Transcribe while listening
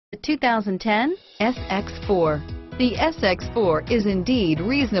The 2010 SX4. The SX4 is indeed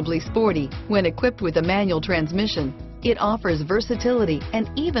reasonably sporty when equipped with a manual transmission. It offers versatility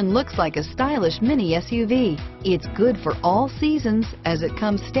and even looks like a stylish mini SUV. It's good for all seasons as it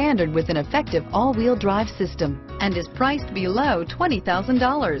comes standard with an effective all-wheel drive system and is priced below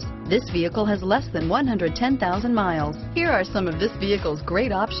 $20,000. This vehicle has less than 110,000 miles. Here are some of this vehicle's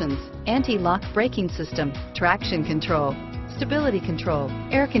great options: anti-lock braking system, traction control, stability control,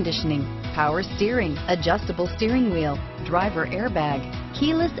 air conditioning, power steering, adjustable steering wheel, driver airbag,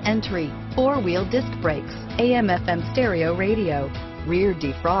 keyless entry, four-wheel disc brakes, AM/FM stereo radio, rear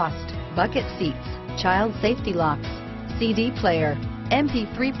defrost, bucket seats, child safety locks, CD player,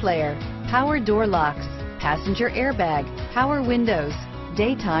 MP3 player, power door locks, passenger airbag, power windows,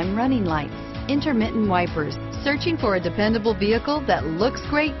 daytime running lights, intermittent wipers. Searching for a dependable vehicle that looks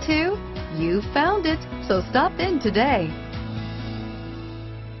great too? You found it, so stop in today.